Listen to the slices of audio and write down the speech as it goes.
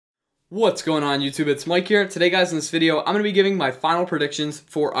What's going on YouTube? It's Mike here. Today guys, in this video, I'm going to be giving my final predictions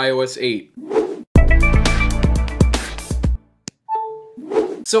for iOS 8.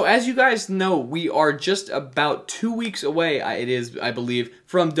 So as you guys know, we are just about 2 weeks away, it is, I believe,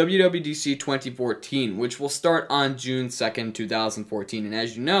 from WWDC 2014, which will start on June 2nd, 2014. And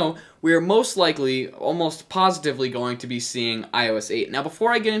as you know, we are most likely, almost positively going to be seeing iOS 8. Now,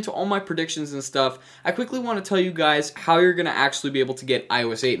 before I get into all my predictions and stuff, I quickly want to tell you guys how you're going to actually be able to get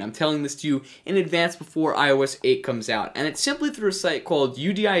iOS 8. And I'm telling this to you in advance before iOS 8 comes out. And it's simply through a site called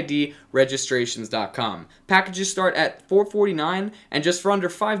UDIDregistrations.com. Packages start at $4.49, and just for under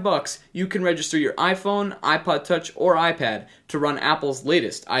 $5, you can register your iPhone, iPod Touch, or iPad to run Apple's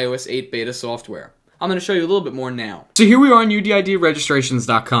latest iOS 8 beta software. I'm going to show you a little bit more now. So here we are on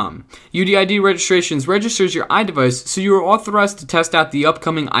UDIDregistrations.com. UDID Registrations registers your iDevice so you are authorized to test out the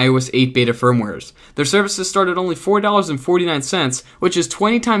upcoming iOS 8 beta firmwares. Their services start at only $4.49, which is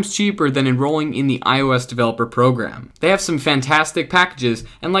 20 times cheaper than enrolling in the iOS developer program. They have some fantastic packages,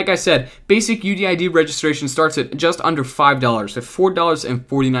 and like I said, basic UDID registration starts at just under $5, at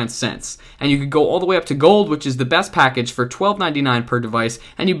 $4.49. And you could go all the way up to Gold, which is the best package, for $12.99 per device,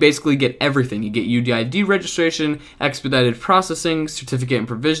 and you basically get everything. You get UDID registration, expedited processing, certificate and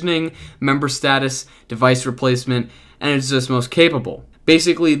provisioning, member status, device replacement, and it's just most capable.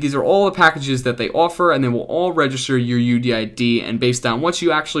 Basically, these are all the packages that they offer, and they will all register your UDID, and based on what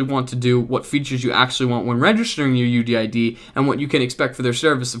you actually want to do, what features you actually want when registering your UDID, and what you can expect for their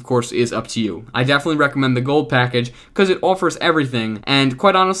service, of course, is up to you. I definitely recommend the Gold package because it offers everything, and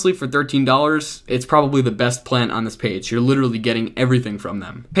quite honestly, for $13, it's probably the best plan on this page. You're literally getting everything from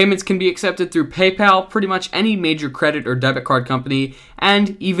them. Payments can be accepted through PayPal, pretty much any major credit or debit card company,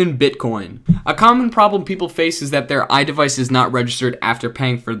 and even Bitcoin. A common problem people face is that their iDevice is not registered after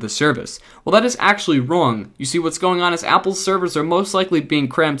paying for the service. Well, that is actually wrong. You see, what's going on is Apple's servers are most likely being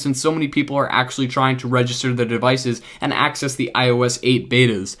cramped since so many people are actually trying to register their devices and access the iOS 8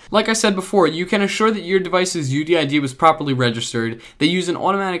 betas. Like I said before, you can assure that your device's UDID was properly registered. They use an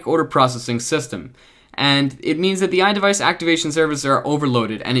automatic order processing system. And it means that the iDevice activation servers are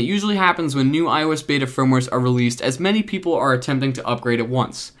overloaded, and it usually happens when new iOS beta firmwares are released, as many people are attempting to upgrade at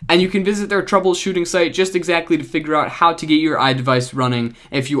once. And you can visit their troubleshooting site just exactly to figure out how to get your iDevice running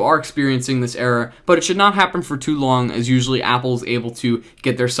if you are experiencing this error, but it should not happen for too long, as usually Apple is able to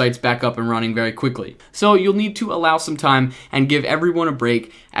get their sites back up and running very quickly. So you'll need to allow some time and give everyone a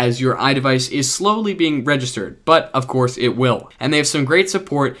break as your iDevice is slowly being registered, but of course it will. And they have some great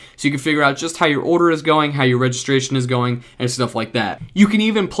support so you can figure out just how your order is going, how your registration is going, and stuff like that. You can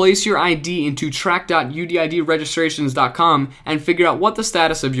even place your ID into track.udidregistrations.com and figure out what the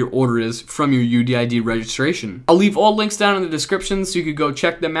status of your order is from your UDID registration. I'll leave all links down in the description so you can go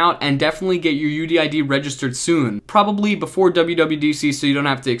check them out and definitely get your UDID registered soon. Probably before WWDC so you don't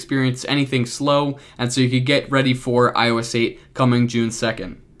have to experience anything slow, and so you can get ready for iOS 8 coming June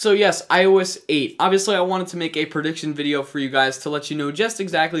 2nd. So yes, iOS 8. Obviously, I wanted to make a prediction video for you guys to let you know just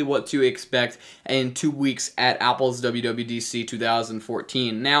exactly what to expect in 2 weeks at Apple's WWDC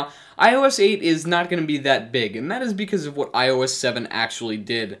 2014. Now, iOS 8 is not going to be that big, and that is because of what iOS 7 actually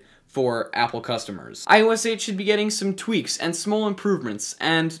did for Apple customers. iOS 8 should be getting some tweaks and small improvements,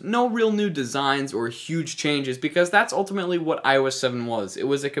 and no real new designs or huge changes, because that's ultimately what iOS 7 was. It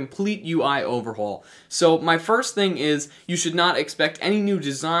was a complete UI overhaul. So my first thing is, you should not expect any new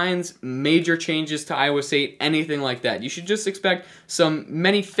designs, major changes to iOS 8, anything like that. You should just expect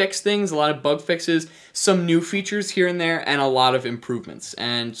many fixed things, a lot of bug fixes, some new features here and there, and a lot of improvements.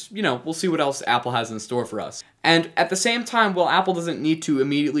 And, you know, we'll see what else Apple has in store for us. And at the same time, while Apple doesn't need to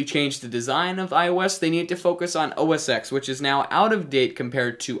immediately change the design of iOS, they need to focus on OS X, which is now out of date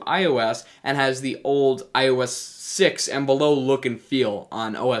compared to iOS and has the old iOS 6 and below look and feel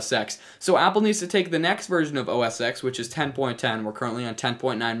on OS X. So Apple needs to take the next version of OS X, which is 10.10, we're currently on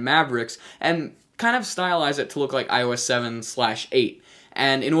 10.9 Mavericks, and kind of stylize it to look like iOS 7/8.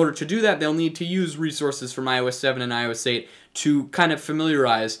 And in order to do that, they'll need to use resources from iOS 7 and iOS 8 to kind of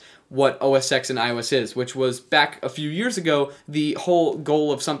familiarize what OS X and iOS is, which was back a few years ago the whole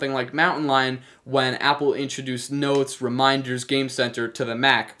goal of something like Mountain Lion when Apple introduced Notes, Reminders, Game Center to the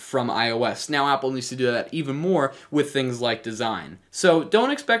Mac from iOS. Now Apple needs to do that even more with things like design. So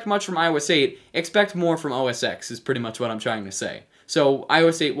don't expect much from iOS 8, expect more from OS X is pretty much what I'm trying to say. So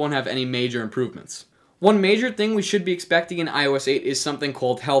iOS 8 won't have any major improvements. One major thing we should be expecting in iOS 8 is something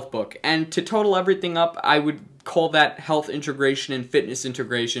called Healthbook, and to total everything up, I would call that health integration and fitness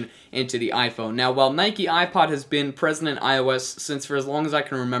integration into the iPhone. Now, while Nike iPod has been present in iOS since for as long as I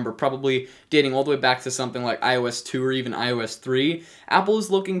can remember, probably dating all the way back to something like iOS 2 or even iOS 3, Apple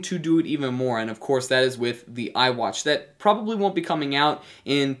is looking to do it even more, and of course that is with the iWatch. That probably won't be coming out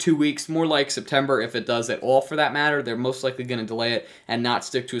in 2 weeks, more like September if it does at all for that matter. They're most likely going to delay it and not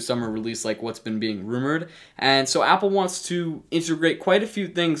stick to a summer release like what's been being rumored. And so Apple wants to integrate quite a few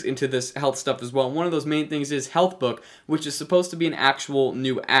things into this health stuff as well. One of those main things is HealthBook, which is supposed to be an actual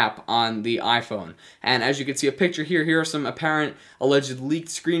new app on the iPhone. And as you can see a picture here, here are some apparent alleged leaked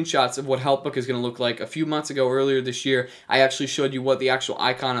screenshots of what HealthBook is going to look like. A few months ago, earlier this year, I actually showed you what the actual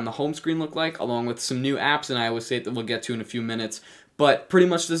icon on the home screen looked like, along with some new apps in iOS 8 that we'll get to in a few minutes. But pretty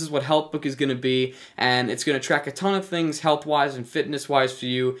much this is what HealthBook is going to be, and it's going to track a ton of things health-wise and fitness-wise for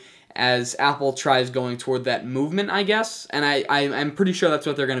you as Apple tries going toward that movement, I guess. And I'm pretty sure that's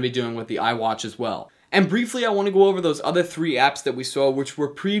what they're going to be doing with the iWatch as well. And briefly, I want to go over those other 3 apps that we saw, which were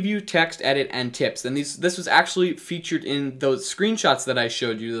Preview, Text Edit, and Tips. And this was actually featured in those screenshots that I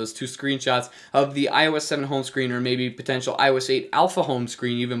showed you, those 2 screenshots of the iOS 7 home screen or maybe potential iOS 8 alpha home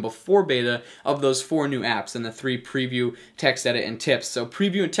screen even before beta of those 4 new apps and the 3 Preview, Text Edit, and Tips. So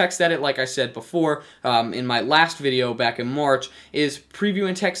Preview and Text Edit, like I said before in my last video back in March, is Preview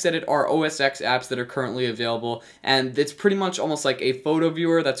and Text Edit are OS X apps that are currently available, and it's pretty much almost like a photo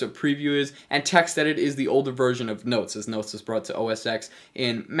viewer. That's what Preview is, and Text Edit is the older version of Notes, as Notes was brought to OS X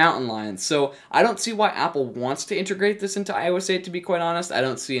in Mountain Lion. So I don't see why Apple wants to integrate this into iOS 8, to be quite honest. I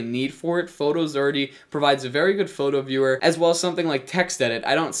don't see a need for it. Photos already provides a very good photo viewer, as well as something like Text Edit.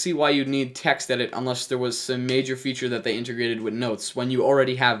 I don't see why you'd need Text Edit unless there was some major feature that they integrated with Notes, when you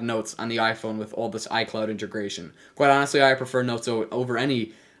already have Notes on the iPhone with all this iCloud integration. Quite honestly, I prefer Notes over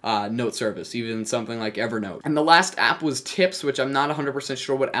any note service, even something like Evernote. And the last app was Tips, which I'm not 100%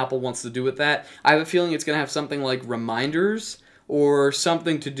 sure what Apple wants to do with that. I have a feeling it's going to have something like reminders or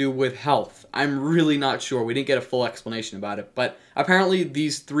something to do with health. I'm really not sure. We didn't get a full explanation about it, but apparently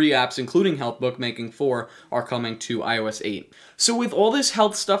these 3 apps, including HealthBook, making 4, are coming to iOS 8. So with all this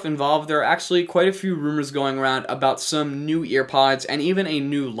health stuff involved, there are actually quite a few rumors going around about some new earpods and even a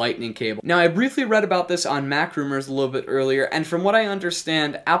new lightning cable. Now, I briefly read about this on Mac Rumors a little bit earlier, and from what I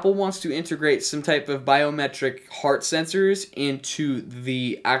understand, Apple wants to integrate some type of biometric heart sensors into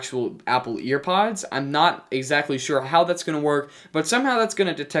the actual Apple earpods. I'm not exactly sure how that's going to work, but somehow that's going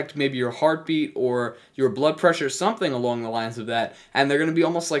to detect maybe your heartbeat or your blood pressure, something along the lines of that, and they're going to be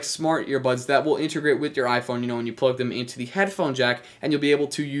almost like smart earbuds that will integrate with your iPhone, you know, when you plug them into the headphone jack, and you'll be able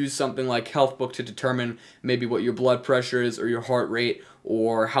to use something like HealthBook to determine maybe what your blood pressure is or your heart rate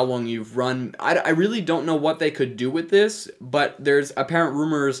or how long you've run. I really don't know what they could do with this, but there's apparent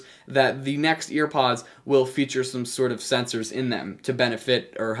rumors that the next earpods will feature some sort of sensors in them to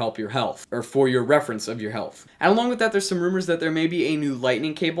benefit or help your health, or for your reference of your health. And along with that, there's some rumors that there may be a new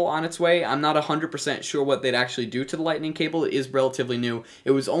lightning cable on its way. I'm not 100% sure what they'd actually do to the lightning cable. It is relatively new.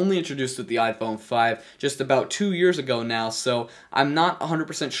 It was only introduced with the iPhone 5 just about 2 years ago now, so I'm not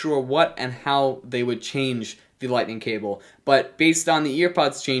 100% sure what and how they would change the lightning cable, but based on the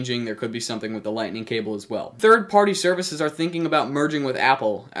earpods changing, there could be something with the lightning cable as well. Third-party services are thinking about merging with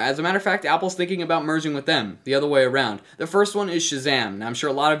Apple. As a matter of fact, Apple's thinking about merging with them, the other way around. The first one is Shazam. Now, I'm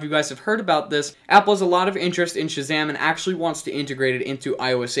sure a lot of you guys have heard about this. Apple has a lot of interest in Shazam and actually wants to integrate it into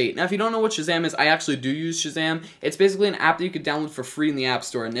iOS 8. Now, if you don't know what Shazam is, I actually do use Shazam. It's basically an app that you could download for free in the App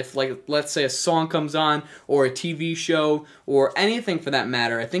Store, and if, like, let's say a song comes on, or a TV show, or anything for that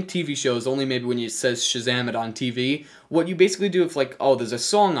matter, I think TV shows only maybe when it says Shazam it on TV, what you basically do if, like, oh, there's a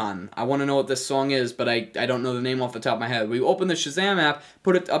song on, I want to know what this song is, but I don't know the name off the top of my head. We open the Shazam app,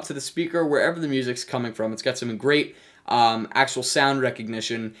 put it up to the speaker wherever the music's coming from. It's got some great actual sound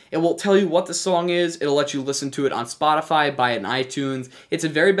recognition. It will tell you what the song is. It'll let you listen to it on Spotify, buy it in iTunes. It's a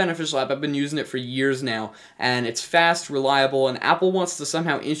very beneficial app. I've been using it for years now, and it's fast, reliable, and Apple wants to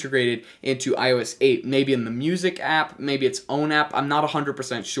somehow integrate it into iOS 8, maybe in the music app, maybe its own app. I'm not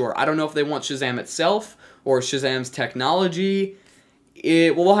 100% sure. I don't know if they want Shazam itself or Shazam's technology.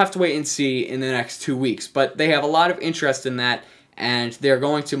 We'll have to wait and see in the next 2 weeks, but they have a lot of interest in that, and they're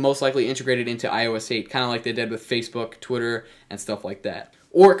going to most likely integrate it into iOS 8, kind of like they did with Facebook, Twitter, and stuff like that.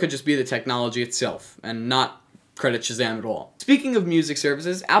 Or it could just be the technology itself, and not credit Shazam at all. Speaking of music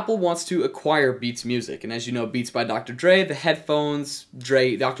services, Apple wants to acquire Beats Music, and as you know, Beats by Dr. Dre, the headphones,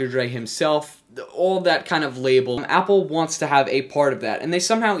 Dr. Dre himself, all that kind of label. Apple wants to have a part of that, and they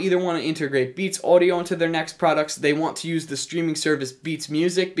somehow either want to integrate Beats Audio into their next products, they want to use the streaming service Beats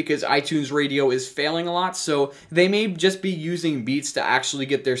Music because iTunes Radio is failing a lot, so they may just be using Beats to actually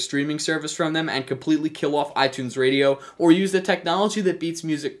get their streaming service from them and completely kill off iTunes Radio, or use the technology that Beats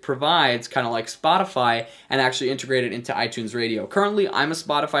Music provides, kind of like Spotify, and actually integrate it into iTunes Radio. Currently, I'm a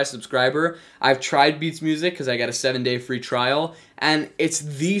Spotify subscriber. I've tried Beats Music because I got a 7-day free trial, and it's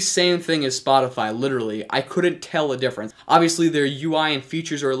the same thing as Spotify, literally. I couldn't tell a difference. Obviously, their UI and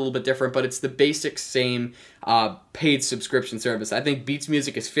features are a little bit different, but it's the basic same paid subscription service. I think Beats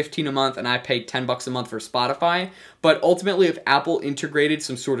Music is $15 a month, and I pay $10 a month for Spotify. But ultimately, if Apple integrated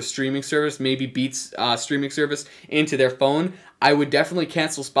some sort of streaming service, maybe Beats streaming service, into their phone, I would definitely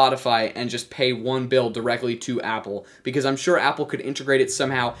cancel Spotify and just pay one bill directly to Apple, because I'm sure Apple could integrate it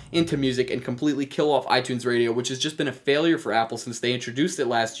somehow into music and completely kill off iTunes Radio, which has just been a failure for Apple since they introduced it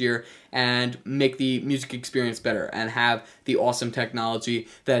last year, and make the music experience better and have the awesome technology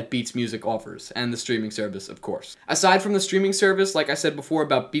that Beats Music offers, and the streaming service, of course. Aside from the streaming service, like I said before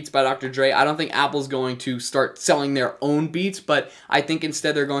about Beats by Dr. Dre, I don't think Apple's going to start selling their own Beats, but I think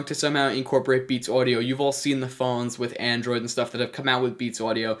instead they're going to somehow incorporate Beats Audio. You've all seen the phones with Android and stuff that have come out with Beats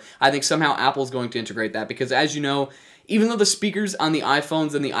Audio. I think somehow Apple's going to integrate that, because as you know, even though the speakers on the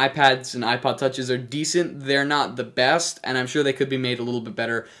iPhones and the iPads and iPod Touches are decent, they're not the best, and I'm sure they could be made a little bit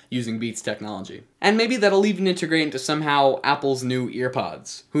better using Beats technology. And maybe that'll even integrate into somehow Apple's new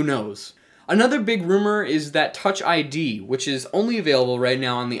EarPods. Who knows? Another big rumor is that Touch ID, which is only available right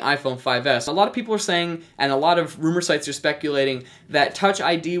now on the iPhone 5S. A lot of people are saying, and a lot of rumor sites are speculating, that Touch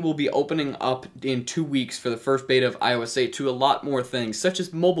ID will be opening up in 2 weeks for the first beta of iOS 8 to a lot more things, such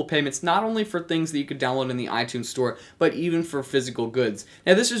as mobile payments, not only for things that you could download in the iTunes Store, but even for physical goods.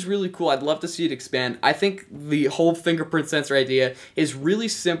 Now, this is really cool. I'd love to see it expand. I think the whole fingerprint sensor idea is really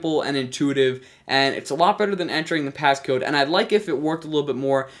simple and intuitive, and it's a lot better than entering the passcode, and I'd like if it worked a little bit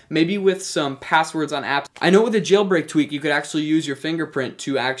more, maybe with some passwords on apps. I know with the jailbreak tweak, you could actually use your fingerprint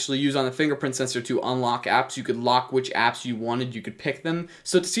to actually use on the fingerprint sensor to unlock apps. You could lock which apps you wanted, you could pick them.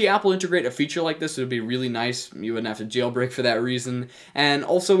 So to see Apple integrate a feature like this, it would be really nice. You wouldn't have to jailbreak for that reason. And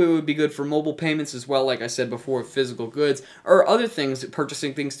also it would be good for mobile payments as well, like I said before, physical goods, or other things,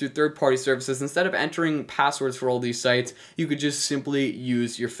 purchasing things through third-party services. Instead of entering passwords for all these sites, you could just simply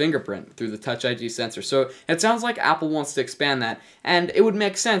use your fingerprint through the Touch ID sensor. So it sounds like Apple wants to expand that, and it would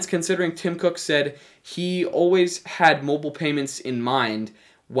make sense considering Tim Cook said he always had mobile payments in mind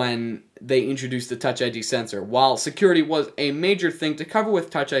when they introduced the Touch ID sensor. While security was a major thing to cover with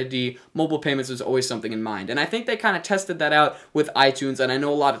Touch ID, mobile payments was always something in mind. And I think they kind of tested that out with iTunes, and I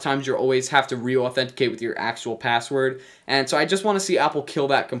know a lot of times you always have to re-authenticate with your actual password. And so I just want to see Apple kill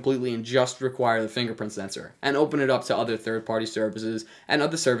that completely and just require the fingerprint sensor and open it up to other third-party services and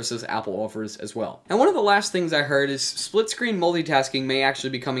other services Apple offers as well. And one of the last things I heard is split-screen multitasking may actually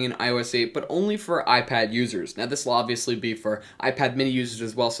be coming in iOS 8, but only for iPad users. Now this will obviously be for iPad mini users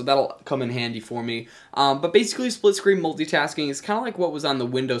as well, so that'll come in handy for me. But basically split-screen multitasking is kind of like what was on the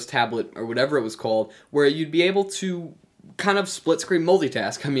Windows tablet or whatever it was called, where you'd be able to kind of split-screen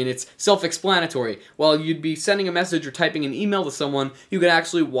multitask. I mean, it's self-explanatory. While you'd be sending a message or typing an email to someone, you could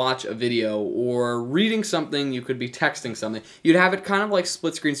actually watch a video, or reading something, you could be texting something. You'd have it kind of like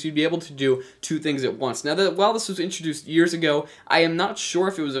split-screen, so you'd be able to do two things at once. Now, while this was introduced years ago, I am not sure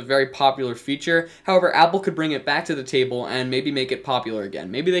if it was a very popular feature. However, Apple could bring it back to the table and maybe make it popular again.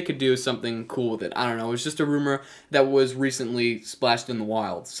 Maybe they could do something cool with it. I don't know. It was just a rumor that was recently splashed in the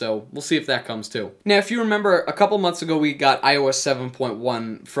wild, so we'll see if that comes too. Now, if you remember, a couple months ago, we got iOS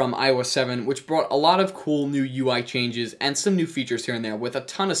 7.1 from iOS 7, which brought a lot of cool new UI changes and some new features here and there, with a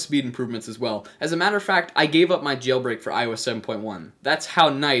ton of speed improvements as well. As a matter of fact, I gave up my jailbreak for iOS 7.1. That's how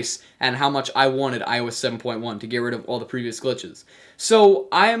nice and how much I wanted iOS 7.1 to get rid of all the previous glitches. So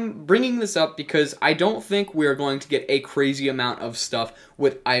I'm bringing this up because I don't think we're going to get a crazy amount of stuff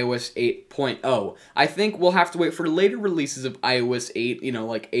with iOS 8.0. I think we'll have to wait for later releases of iOS 8, you know,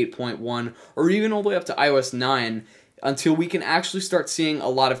 like 8.1, or even all the way up to iOS 9, until we can actually start seeing a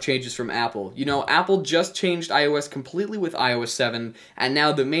lot of changes from Apple. You know, Apple just changed iOS completely with iOS 7, and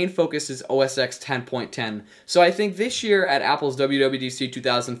now the main focus is OS X 10.10. So I think this year at Apple's WWDC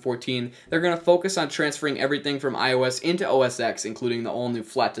 2014, they're going to focus on transferring everything from iOS into OS X, including the all-new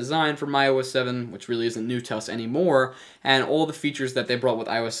flat design from iOS 7, which really isn't new to us anymore, and all the features that they brought with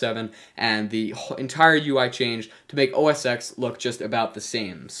iOS 7, and the entire UI change to make OS X look just about the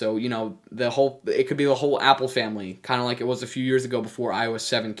same. So, you know, it could be the whole Apple family kind of like it was a few years ago before iOS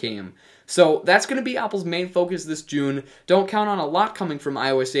 7 came. So that's going to be Apple's main focus this June. Don't count on a lot coming from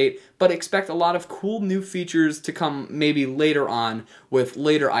iOS 8, but expect a lot of cool new features to come maybe later on with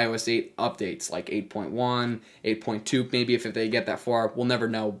later iOS 8 updates, like 8.1, 8.2, maybe if they get that far, we'll never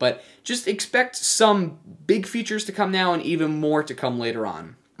know. But just expect some big features to come now and even more to come later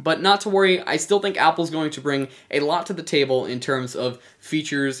on. But not to worry, I still think Apple's going to bring a lot to the table in terms of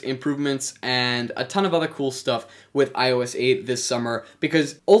features, improvements, and a ton of other cool stuff with iOS 8 this summer,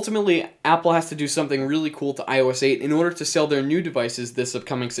 because ultimately Apple has to do something really cool to iOS 8 in order to sell their new devices this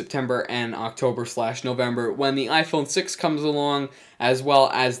upcoming September and October/November when the iPhone 6 comes along, as well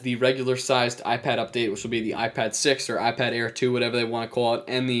as the regular sized iPad update, which will be the iPad 6 or iPad Air 2, whatever they want to call it,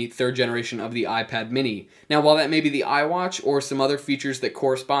 and the third generation of the iPad mini. Now, while that may be the iWatch or some other features that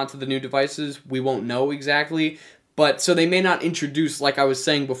correspond to the new devices, we won't know exactly. But so they may not introduce, like I was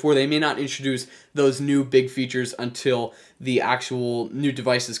saying before, they may not introduce those new big features until the actual new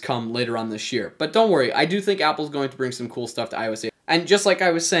devices come later on this year. But don't worry, I do think Apple's going to bring some cool stuff to iOS 8. And just like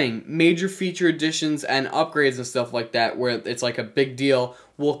I was saying, major feature additions and upgrades and stuff like that, where it's like a big deal,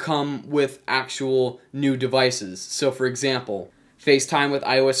 will come with actual new devices. So for example, FaceTime with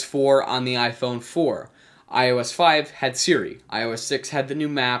iOS 4 on the iPhone 4. iOS 5 had Siri, iOS 6 had the new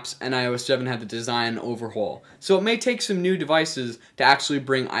maps, and iOS 7 had the design overhaul. So it may take some new devices to actually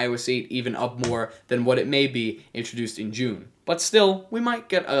bring iOS 8 even up more than what it may be introduced in June. But still, we might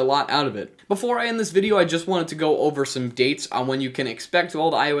get a lot out of it. Before I end this video, I just wanted to go over some dates on when you can expect all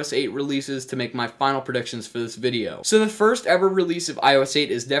the iOS 8 releases to make my final predictions for this video. So the first ever release of iOS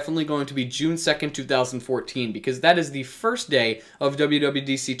 8 is definitely going to be June 2nd, 2014, because that is the first day of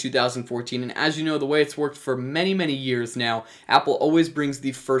WWDC 2014, and as you know, the way it's worked for many, many years now, Apple always brings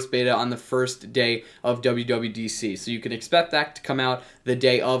the first beta on the first day of WWDC. So you can expect that to come out the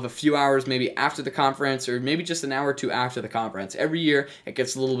day of, a few hours maybe after the conference, or maybe just an hour or two after the conference. Every year, it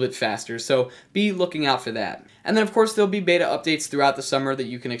gets a little bit faster, so be looking out for that. And then, of course, there'll be beta updates throughout the summer that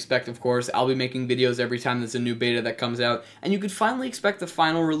you can expect, of course. I'll be making videos every time there's a new beta that comes out, and you could finally expect the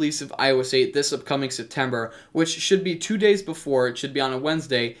final release of iOS 8 this upcoming September, which should be 2 days before, it should be on a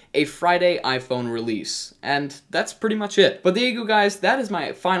Wednesday, a Friday iPhone release. And that's pretty much it. But there you go, guys. That is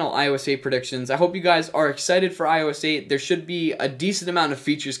my final iOS 8 predictions. I hope you guys are excited for iOS 8. There should be a decent amount of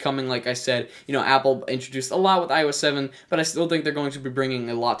features coming, like I said. You know, Apple introduced a lot with iOS 7, but I still think they're going to be bringing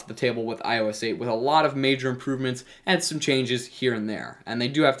a lot to the table with iOS 8, with a lot of major improvements and some changes here and there. And they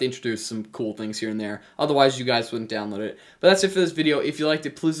do have to introduce some cool things here and there, otherwise you guys wouldn't download it. But that's it for this video. If you liked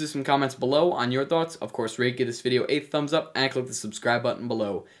it, please leave some comments below on your thoughts. Of course, rate, give this video a thumbs up, and click the subscribe button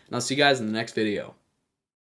below. And I'll see you guys in the next video.